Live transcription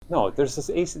No, there's this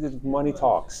AC Money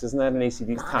Talks. Isn't that an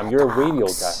ACD? Tom, you're a radio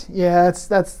guy. Yeah,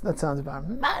 that sounds about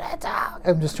Money Talk.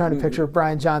 I'm just trying to picture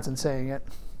Brian Johnson saying it.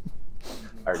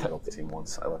 I already built the team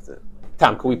once. I left it.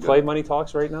 Tom, can we play Money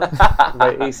Talks right now?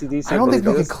 By ACDC? I don't think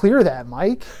we can clear that,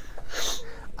 Mike.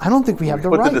 I don't think we have the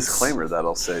rights. Put the disclaimer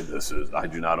that'll say I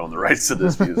do not own the rights to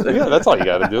this music. Yeah, that's all you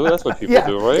got to do. That's what people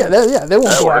do, right? Yeah, they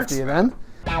won't go after you then.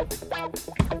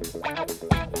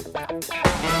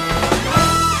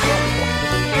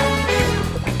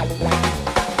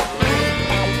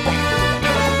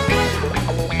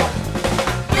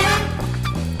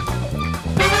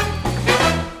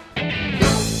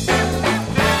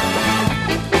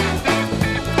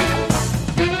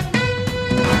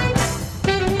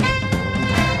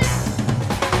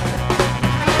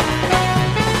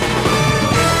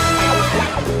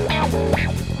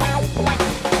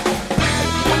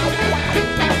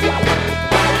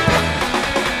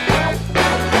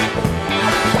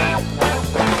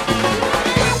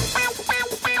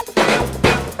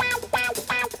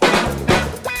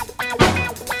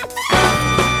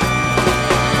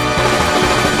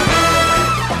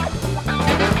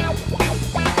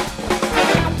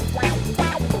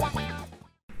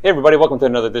 Hey everybody, welcome to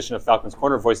another edition of Falcons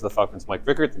Corner. Voice of the Falcons, Mike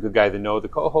Vickert, the good guy, the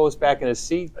co-host back in his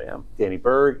seat. I am. Danny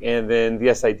Berg, and then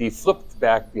the SID flipped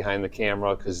back behind the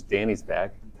camera because Danny's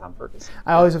back. Tom Ferguson.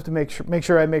 I always have to make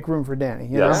sure I make room for Danny.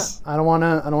 You Yes. know? I don't want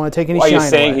to take any Why are shine you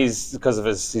saying away. he's because of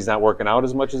he's not working out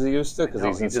as much as he used to because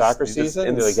he's in soccer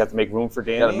season? You have to make room for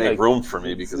Danny. You got to make room for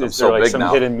me because I'm Is so there like big some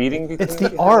now. hidden meeting between It's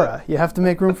the aura. You have to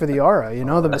make room for the aura. You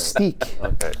know, the mystique.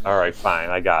 Okay, all right,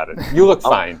 fine, I got it. You look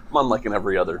fine. I'm on like an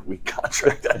every other week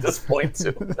contract at this point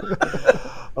too.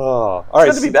 Oh, all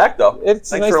right. Good to be back though. It's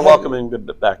Thanks nice for to have welcoming. Good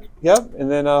to be back. Yep, and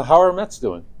then how are Mets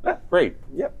doing? Yeah. Great.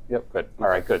 Yep. Good. All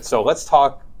right, good. So let's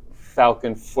talk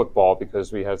Falcon football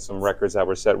because we had some records that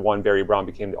were set. One, Barry Brown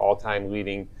became the all-time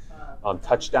leading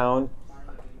touchdown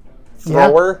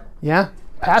thrower. Yeah.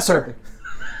 Passer.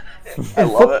 I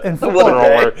love it. In football,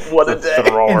 What a day.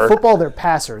 Thrower. in football, they're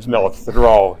passers. No,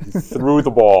 throw. He threw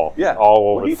the ball. Yeah. All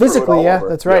over. Well, he threw it Physically, all yeah, over.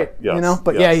 that's right. Yeah, You know, yes,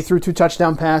 but yes. yeah, he threw 2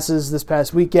 touchdown passes this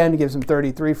past weekend. He gives him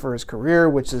 33 for his career,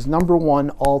 which is number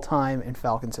 1 all time in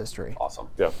Falcons history. Awesome.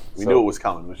 Yep. We knew it was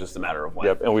coming. It was just a matter of when.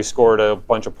 Yep, and we scored a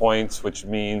bunch of points, which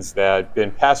means that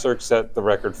Ben Passer set the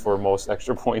record for most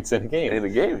extra points in a game. In the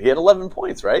game, he had 11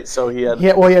 points, right? So he had He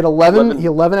had 11. He had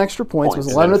 11 extra points. Was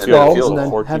points. 11 to And then 12, field and then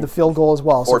goal. 14. had the field goal as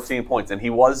well. So 14 points, and he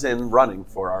was in running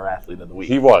for our athlete of the week.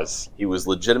 He was. He was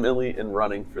legitimately in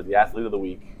running for the athlete of the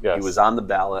week. Yes. He was on the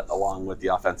ballot along with the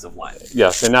offensive line.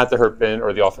 Yes, and not to hurt Ben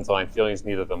or the offensive line feelings,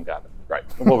 neither of them got it. Right.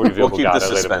 We'll reveal We'll who keep got the it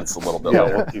later. suspense a little bit Yeah,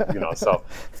 later. we'll keep, so.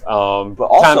 But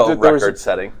also Tom, there was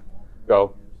record-setting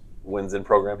go. wins in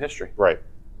program history. Right.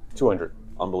 200.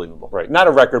 Unbelievable. Right. Not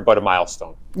a record, but a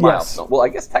milestone. yes. Milestone. Well, I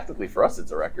guess technically for us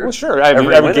it's a record. Well, sure. I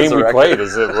mean, Every every win is game a we record. played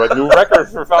is a new record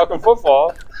for Falcon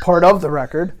football. Part of the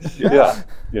record. Yeah.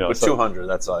 But 200,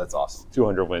 that's awesome.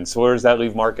 200 wins. So where does that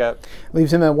leave Mark at?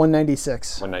 Leaves him at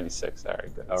 196. 196. All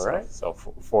right, good. All right. So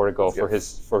 4 to go for good.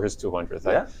 his 200th.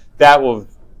 Yeah. That will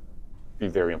be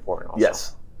very important also.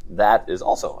 Yes. That is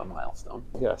also a milestone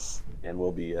Yes. and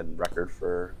will be a record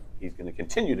for he's going to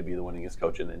continue to be the winningest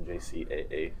coach in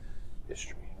NJCAA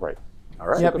history. Right. All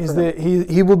right. Yep,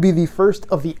 he will be the first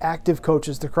of the active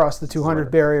coaches to cross the 200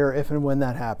 barrier if and when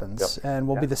that happens, and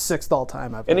will be the 6th all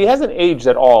time. And he hasn't aged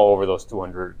at all over those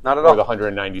 200. Not at or all. the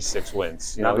 196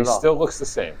 wins. Not He at all. still looks the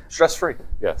same. Stress-free.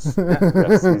 Yes.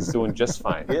 Yes. He's doing just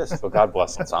fine. He is. So God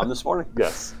bless him. It's on this morning.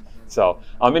 Yes. So,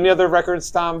 any other records,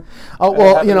 Tom? Oh,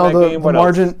 well, happened you know, in that the game? What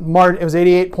else? margin, it was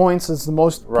 88 points. It's the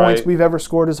most points Right. we've ever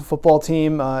scored as a football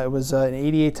team. It was an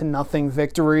 88-0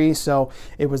 victory, so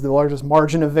it was the largest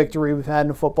margin of victory we've had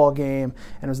in a football game,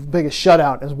 and it was the biggest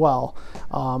shutout as well.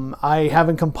 I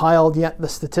haven't compiled yet the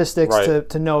statistics Right.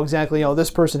 to know exactly, this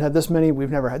person had this many.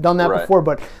 We've never done that Right. before,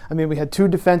 but, I mean, we had 3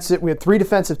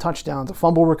 defensive touchdowns, a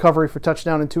fumble recovery for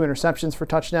touchdown and 2 interceptions for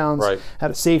touchdowns. Right.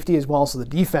 Had a safety as well, so the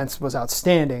defense was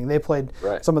outstanding. They played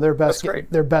Right. some of their best That's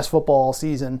great. their best football all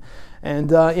season,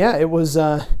 and it was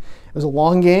a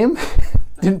long game.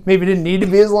 Maybe didn't need to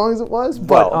be as long as it was,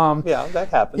 but yeah, that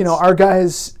happens. our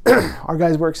guys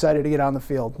were excited to get on the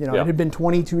field. It had been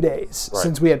 22 days Right.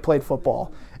 since we had played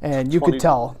football, and you could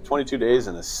tell. 22 days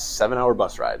and a 7-hour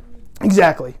bus ride.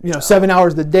 Exactly. 7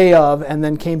 hours the day of, and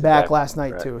then came back last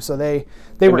night right. too. So they were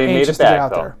they made anxious it to get back, out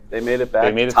though. there. They made it back.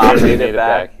 They made it Tom back. made They it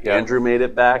back. yeah. Andrew made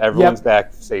it back. Everyone's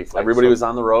back safely. Everybody So was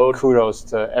on the road. Kudos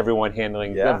to everyone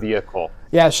handling Yeah. the vehicle.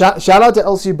 Yeah, shout out to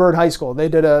LC Bird High School. They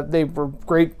were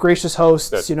great, gracious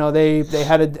hosts. Good. They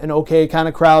had an okay kind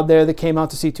of crowd there that came out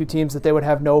to see two teams that they would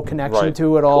have no connection Right.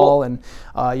 to at all, and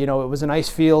it was a nice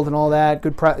field and all that.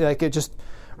 Good, it just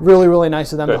really, really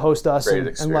nice of them to Good. host us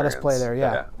Great and let us play there.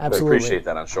 Yeah, absolutely. Appreciate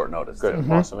that on short notice. Good,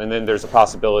 too. awesome. And then there's a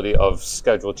possibility of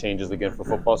schedule changes again for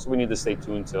football, so we need to stay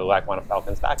tuned to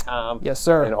LackawannaFalcons.com. Yes,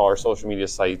 sir. And our social media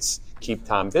sites. Keep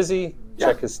Tom busy.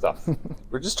 Check his stuff.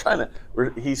 We're just trying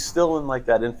to. He's still in like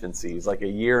that infancy. He's like a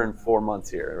year and 4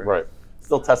 months here. Right.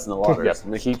 Still testing the waters.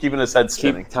 Yep. Keeping his head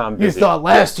spinning. Keep Tom You busy. thought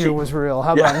last year was real.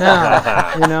 How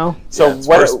about now? So It's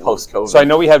worse post-COVID. So I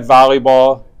know we had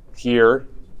volleyball here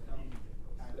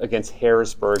against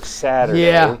Harrisburg Saturday.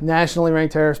 Yeah, nationally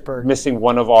ranked Harrisburg. Missing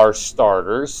one of our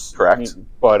starters. Correct.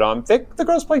 But the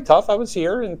girls played tough. I was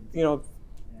here, and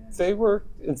they were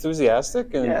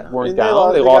enthusiastic and Yeah, weren't I mean,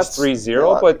 down. They lost got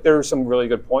 3-0, but there were some really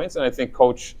good points, and I think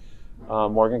Coach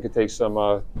Morgan could take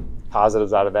some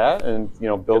positives out of that and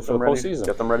build for the postseason.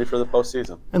 Get them ready for the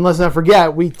postseason. And let's not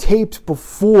forget, we taped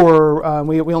before.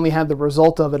 We only had the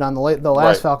result of it on the last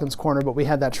Right. Falcons Corner, but we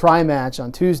had that try match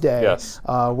on Tuesday. Yes.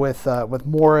 With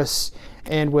Morris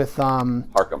and with Harcum.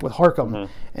 Harcum,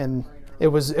 and it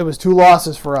was 2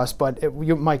 losses for us. But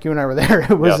Mike, you and I were there.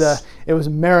 It was Yes. it was a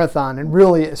marathon, and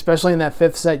really, especially in that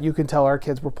 5th set, you can tell our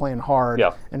kids were playing hard.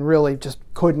 Yeah. And really just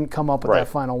couldn't come up with Right. that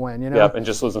final win. Yep, and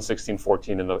just losing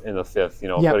 16-14 in the 5th.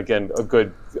 Yep. But again, a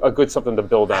good something to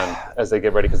build on as they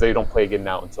get ready because they don't play again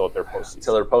now until their postseason.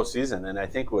 Until their postseason. And I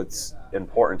think what's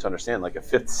important to understand, like a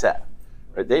 5th set,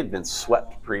 right? They'd been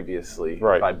swept previously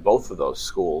Right. by both of those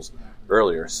schools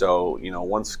earlier. So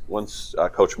once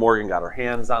Coach Morgan got her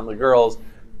hands on the girls,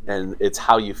 and it's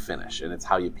how you finish and it's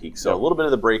how you peak. So a little bit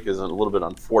of the break is a little bit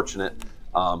unfortunate,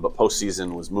 but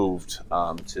postseason was moved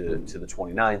to the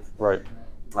 29th. Right.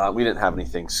 We didn't have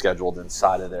anything scheduled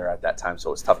inside of there at that time, so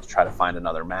it was tough to try to find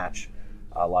another match.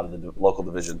 A lot of the local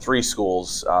Division III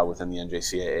schools within the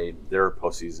NJCAA, their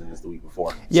postseason is the week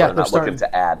before. So Yeah, they're not looking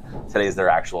to add. Today's their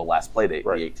actual last play date,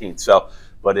 Right. the 18th. So,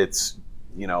 but it's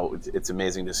it's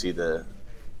amazing to see the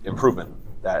improvement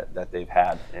that they've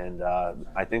had, and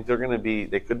I think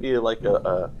they could be like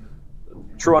a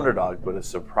true underdog, but a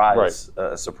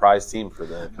surprise team for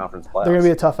the conference playoffs. They're going to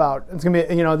be a tough out. It's going to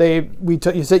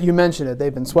be, you mentioned it.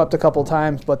 They've been swept a couple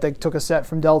times, but they took a set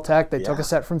from Del Tech. They took a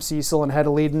set from Cecil and had to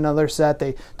lead another set.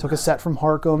 They took a set from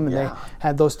Harcum, and they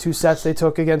had those 2 sets they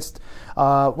took against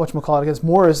against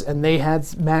Morris, and they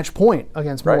had match point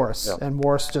against Morris. Yep. And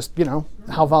Morris just,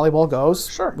 how volleyball goes,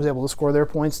 Sure. was able to score their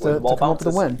points to ball come up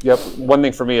with a win. Yep. One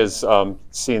thing for me is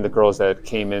seeing the girls that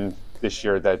came in this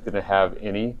year that didn't have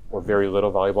any or very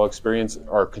little volleyball experience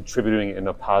are contributing in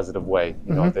a positive way.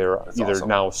 They're either awesome.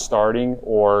 now starting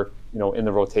or in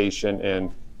the rotation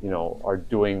and are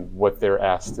doing what they're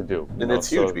asked to do. And it's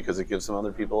huge because it gives some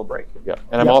other people a break. Yeah,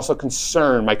 and I'm also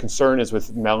concerned. My concern is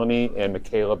with Melanie and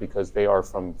Michaela because they are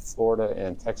from Florida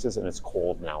and Texas, and it's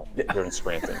cold now here in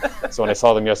Scranton. So when I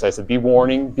saw them yesterday, I said,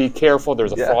 be careful.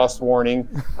 There's a frost warning.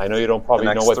 I know you don't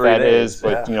probably know what that is,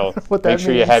 but What that make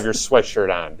sure you means. have your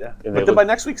sweatshirt on. Yeah. And But then by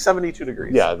next week, 72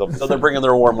 degrees. Yeah, So they're bringing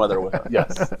their warm weather with them.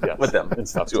 yes, With them. and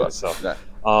stuff to too. us. So,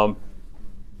 Yeah.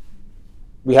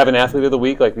 we have an athlete of the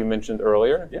week, like we mentioned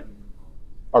earlier. Yeah.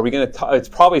 Are we going to? It's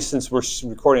probably since we're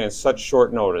recording on such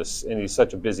short notice, and he's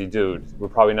such a busy dude, we're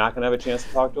probably not going to have a chance to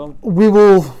talk to him. We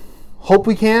will hope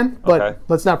we can, but Okay.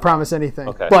 let's not promise anything.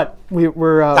 Okay. But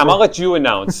we're Tom, I'll let you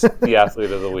announce the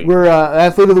athlete of the week.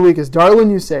 athlete of the week is Darlin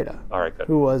Uceda, All right, good.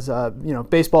 who was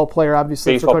baseball player,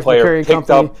 obviously Baseball for Coach player McCary and picked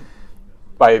Company. up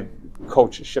by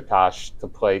Coach Shiptosh to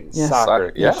play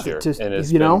soccer Yeah. this year, Just, and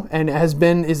it's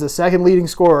and is the second leading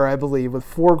scorer, I believe, with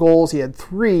 4 goals. He had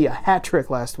 3, a hat trick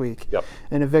last week, Yep.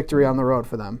 and a victory on the road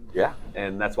for them. Yeah,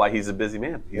 and that's why he's a busy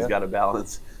man. He's got to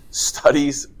balance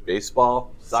studies,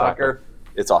 baseball, soccer.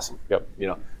 It's awesome. Yep.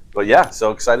 But yeah,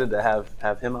 so excited to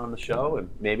have him on the show, and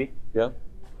maybe. Yeah.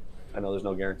 I know there's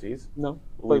no guarantees. No.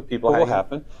 We'll leave people will hanging.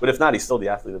 happen. But if not, he's still the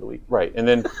athlete of the week. Right, and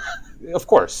then, of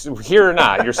course, here or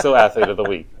not, you're still athlete of the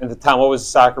week. And Tom, what was the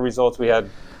soccer results? We had,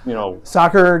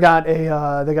 Soccer got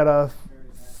a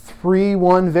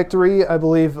 3-1 victory, I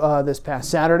believe, this past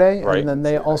Saturday, Right. and then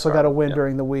they also got a win Yeah.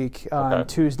 during the week on Okay.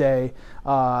 Tuesday.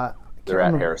 They're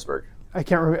at Harrisburg. I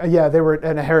can't remember. Yeah, they were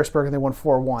at Harrisburg and they won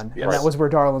 4-1, Yes. and that was where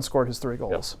Darlin scored his 3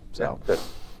 goals. So. good.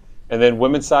 And then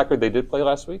women's soccer, they did play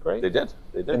last week, right? They did.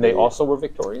 And they also were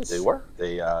victorious? They were.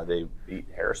 They beat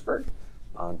Harrisburg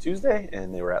on Tuesday,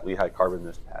 and they were at Lehigh Carbon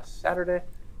this past Saturday.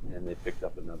 and they picked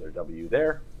up another W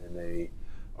there, and they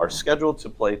are scheduled to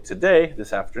play today,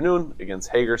 this afternoon, against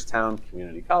Hagerstown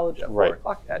Community College at 4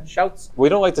 o'clock at Shouts. We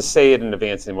don't like to say it in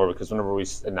advance anymore because whenever we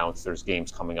announce there's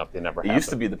games coming up, they never happen. It used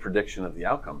to be the prediction of the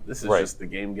outcome. This is just the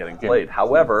game getting played.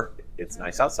 However, it's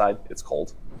nice outside, it's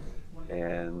cold,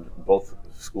 and both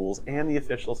schools and the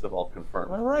officials have all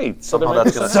confirmed. All right. Somehow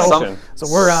that's going to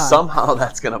we're on. Somehow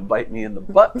that's going to bite me in the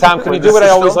butt. Tom, can you do what I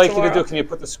always like you to do? Can you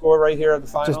put the score right here at the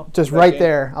final? Just right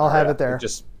there. I'll have it there. It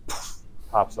just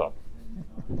pops up.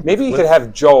 Maybe you could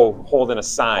have Joe holding a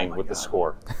sign with the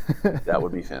score. That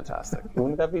would be fantastic.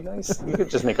 Wouldn't that be nice? You could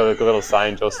just make a little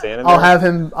sign, Joe standing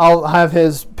there. I'll have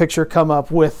his picture come up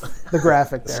with the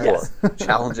graphic there. Yes.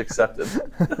 Challenge accepted.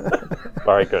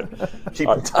 All right, good.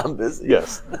 Keeping Tom busy.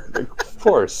 Yes, of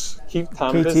course. Keep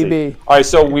Tom KTB. busy. All right,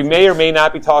 so we may or may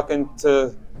not be talking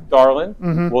to Darlin.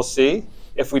 We'll see.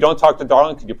 If we don't talk to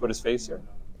Darlin, could you put his face here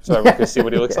so everyone can see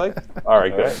what he looks like? All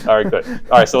right, good. All right, good.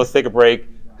 All right, so let's take a break.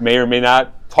 May or may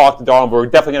not talk to Darlin, but we're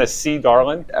definitely going to see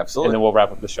Darlin. Absolutely. And then we'll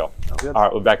wrap up the show. All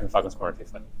right, we're back in Falcons Corner. Take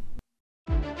flight.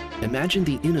 Imagine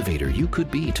the innovator you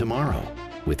could be tomorrow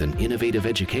with an innovative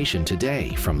education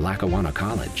today from Lackawanna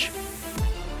College.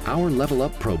 Our Level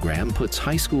Up program puts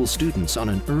high school students on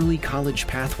an early college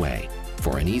pathway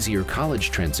for an easier college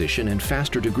transition and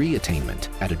faster degree attainment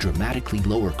at a dramatically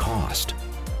lower cost.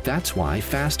 That's why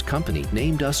Fast Company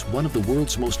named us one of the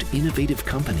world's most innovative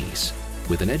companies.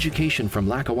 With an education from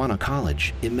Lackawanna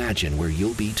College, imagine where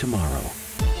you'll be tomorrow.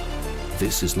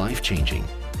 This is life-changing.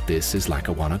 This is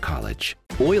Lackawanna College.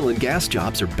 Oil and gas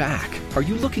jobs are back. Are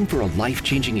you looking for a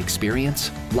life-changing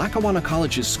experience? Lackawanna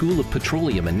College's School of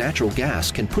Petroleum and Natural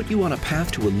Gas can put you on a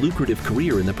path to a lucrative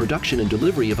career in the production and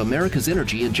delivery of America's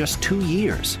energy in just 2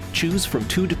 years. Choose from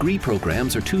 2 degree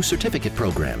programs or 2 certificate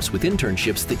programs with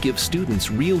internships that give students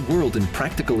real-world and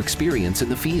practical experience in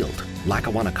the field.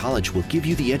 Lackawanna College will give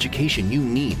you the education you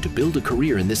need to build a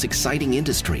career in this exciting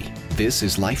industry. This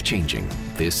is life-changing.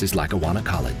 This is Lackawanna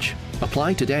College.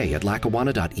 Apply today at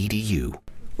lackawanna.edu.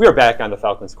 We are back on the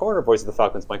Falcons Corner. Voice of the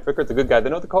Falcons, Mike Rickert, the good guy, the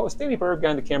know the co-host, Danny Berg, guy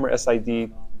on the camera,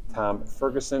 SID, Tom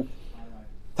Ferguson.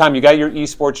 Tom, you got your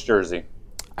esports jersey.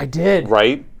 I did.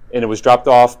 Right? And it was dropped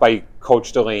off by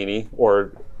Coach Delaney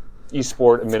or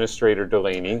esport administrator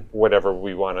Delaney, whatever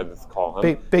we wanted to call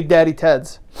him. Big Daddy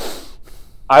Ted's.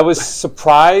 I was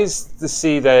surprised to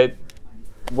see that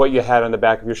what you had on the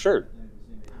back of your shirt.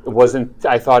 It wasn't.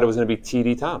 I thought it was going to be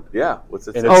TD Tom. Yeah. What's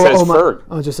it? And it says Ferg.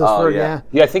 Oh, it just says Ferg. Yeah.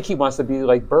 Yeah, I think he wants to be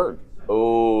like Berg.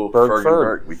 Oh,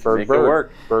 Ferg. We can make it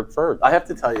work. Ferg. I have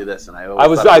to tell you this, and I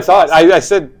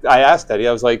asked Eddie.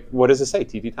 I was like, "What does it say,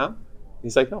 TD Tom?"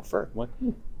 He's like, "No, Ferg." I'm like,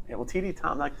 Yeah, well, TD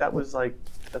Tom, like that was like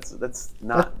that's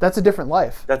not. That's a different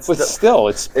life. But still,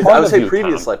 it's part I would of say you,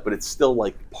 previous Tom. life, but it's still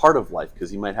like part of life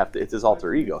because he might have to. It's his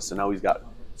alter ego. So now he's got.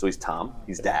 So he's Tom.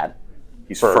 He's Dad.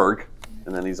 He's Ferg,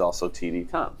 and then he's also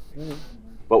TD Tom. Mm-hmm.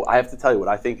 But I have to tell you what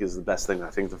I think is the best thing. I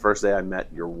think the first day I met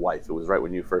your wife, it was right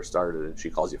when you first started, and she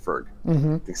calls you Ferg.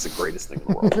 Mm-hmm. I think it's the greatest thing in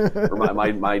the world.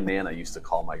 Or my Nana used to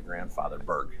call my grandfather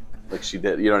Berg, like she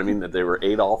did. You know what I mean? That they were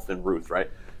Adolf and Ruth,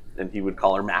 right? And he would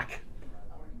call her Mac.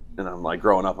 And I'm like,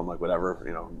 growing up, I'm like, whatever,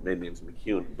 maiden name's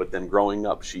McCune. But then growing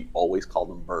up, she always called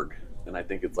him Berg. And I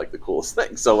think it's like the coolest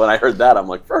thing. So when I heard that, I'm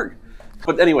like, Ferg.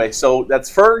 But anyway, so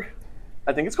that's Ferg.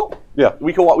 I think it's cool. Yeah.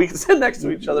 We can sit next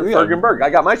to each other, Ferg and Berg. I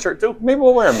got my shirt too. Maybe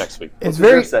we'll wear them next week. It's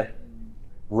What's yours say?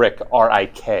 Rick,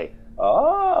 R-I-K.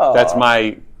 Oh. That's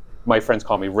my friends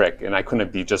call me Rick, and I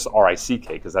couldn't be just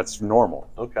R-I-C-K because that's normal.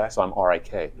 Okay. So I'm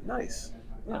R-I-K. Nice.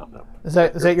 Yeah. Is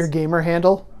that your gamer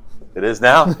handle? It is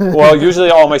now. Well,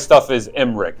 usually all my stuff is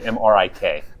Emrick,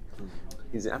 M-R-I-K.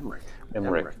 He's Emrick.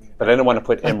 Emrick. But I didn't want to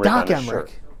put Emrick on Doc his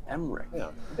shirt. Emrick. Yeah,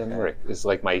 Emrick is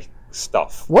like my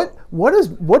stuff. What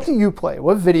do you play?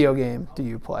 What video game do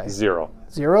you play? Zero.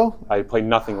 Zero? I play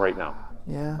nothing right now.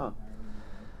 Yeah. Huh.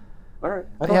 All right.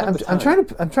 I'm trying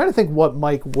to think what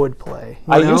Mike would play.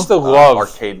 I used to love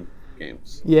arcade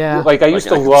games. Yeah. Like I used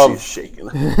to love shaking.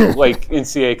 like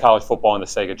NCAA college football on the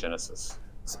Sega Genesis.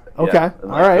 Okay. Yeah. All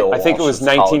right. Bill I think it was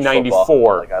Walsh's college 1994.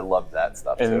 football. Like I loved that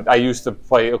stuff And too. I used to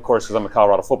play, of course, because I'm a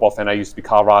Colorado football fan. I used to be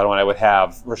Colorado, and I would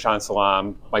have Rashawn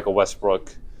Salam, Michael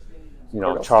Westbrook,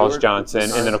 Cordell Charles Stewart. Johnson,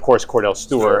 and then of course Cordell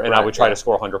Stewart, and I would try to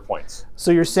score 100 points.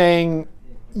 So you're saying,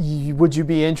 would you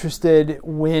be interested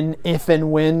if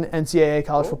and when NCAA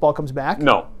college football comes back?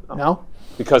 No, No?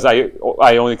 because I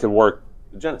only could work.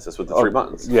 The Genesis with the 3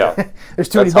 buttons. Yeah, There's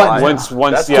too many That's how buttons.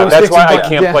 once Those that's why I 60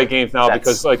 can't buttons, play games now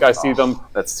because like I see them.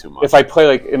 That's too much. If I play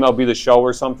like MLB The Show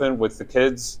or something with the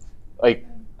kids, like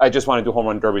I just want to do home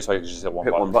run derby, so I can just hit one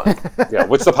hit button. one button. Yeah,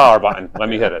 what's the power button? Let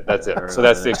me hit it. That's it. So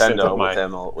that's the extent Nintendo of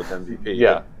my. with MVP.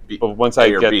 Yeah. But once I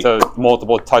A or get B. to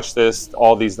multiple touch this,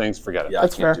 all these things, forget it. Yeah,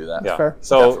 That's I can't fair. do that. That's fair.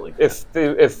 So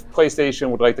Definitely if PlayStation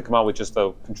would like to come out with just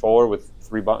a controller with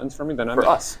 3 buttons for me, then I'm For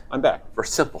back. us. I'm back. For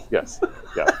simple. Yes.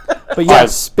 Yeah. But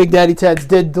yes, Big Daddy Ted's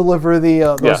did deliver the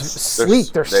those Yes.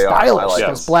 sleek, they're They are. I stylish, like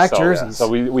those them. black So, jerseys. So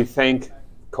we thank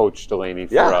Coach Delaney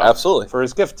for, absolutely. for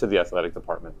his gift to the athletic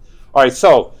department. All right,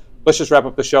 so let's just wrap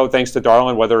up the show. Thanks to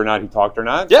Darlin, whether or not he talked or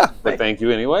not. Yeah. But thank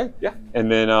you anyway. Yeah. And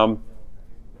then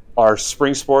our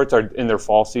spring sports are in their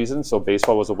fall season. So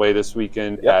baseball was away this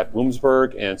weekend at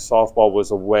Bloomsburg, and softball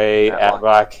was away at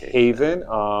Rock Haven.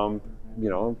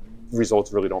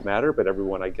 Results really don't matter, but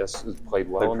everyone, I guess, has played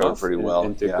well They played enough pretty and- well,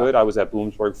 and did yeah. good. I was at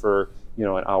Bloomsburg for an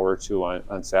hour or two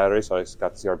on Saturday, so I just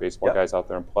got to see our baseball guys out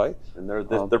there and play. And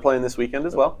they're playing this weekend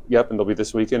as well. Yep, and they'll be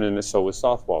this weekend, and so is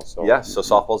softball. So Yeah, so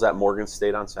softball's at Morgan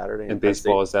State on Saturday. and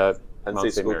baseball is at Penn Mount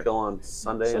State St. Mary. Schuylkill on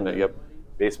Sunday. Sunday, and yep.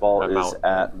 Baseball At is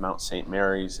at Mount St.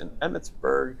 Mary's in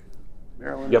Emmitsburg,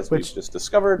 Maryland, Yep. as we've just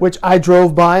discovered. which I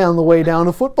drove by on the way down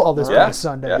to football this Yeah. past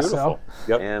Sunday. Yeah. So Beautiful.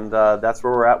 Yep. And that's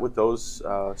where we're at with those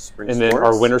spring And sports. then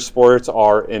our winter sports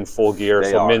are in full gear.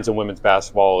 They So are. men's and women's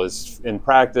basketball is in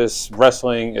practice.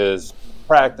 Wrestling is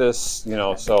practice.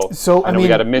 So I know we mean-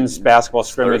 got a men's basketball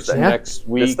scrimmage Thursday. next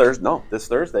week. This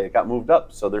Thursday. It got moved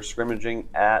up. So they're scrimmaging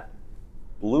at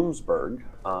Bloomsburg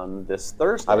on this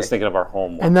Thursday. I was thinking of our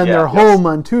home one. and then Yeah, they're yes. home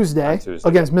on Tuesday, Tuesday.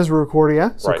 against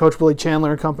Misericordia. So Right. Coach Billy Chandler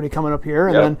and company coming up here,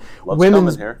 and Yep. then Loves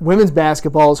women's coming here. women's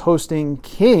basketball is hosting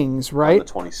Kings, on right?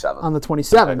 the 27th. On the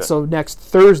 27th. Okay. So next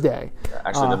Thursday.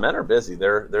 Actually, the men are busy.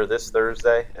 They're this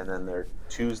Thursday, and then they're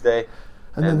Tuesday.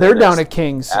 And then they're down there's at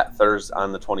Kings at Thursday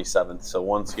on the 27th. So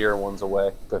one's here, one's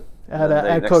away. Good. at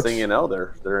Next Coach thing you know,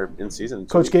 they're in season. in 2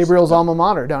 Coach weeks. Gabriel's alma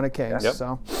mater down at Kings. Yep.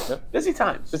 So Busy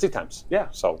times. Busy times. Yeah.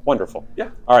 So wonderful. Yeah.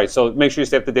 All right. So make sure you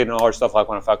stay up to date on all our stuff,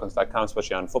 LackawannaFalcons.com,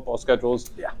 especially on football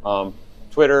schedules. Yeah.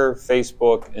 Twitter,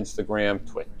 Facebook, Instagram,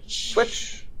 Twitch.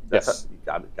 Twitch. Yes.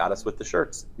 Got us with the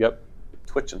shirts. Yep.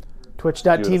 Twitching.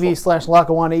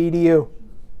 twitch.tv/LackawannaEDU.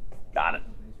 Got it.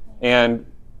 And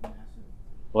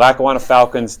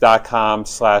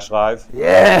LackawannaFalcons.com/live.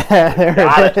 Yeah, there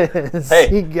Got it is. Hey,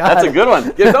 You got that's it. a good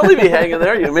one. Don't leave me hanging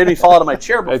there. You made me fall out of my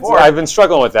chair before. I've been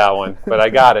struggling with that one, but I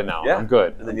got it now. yeah. I'm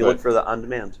good. And then I'm you good. look for the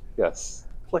on-demand. Yes.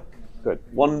 Click. Good.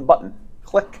 One button.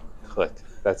 Click. Click.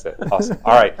 That's it. Awesome.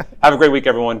 All right. Have a great week,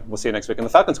 everyone. We'll see you next week in the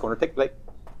Falcons Corner. Take the play.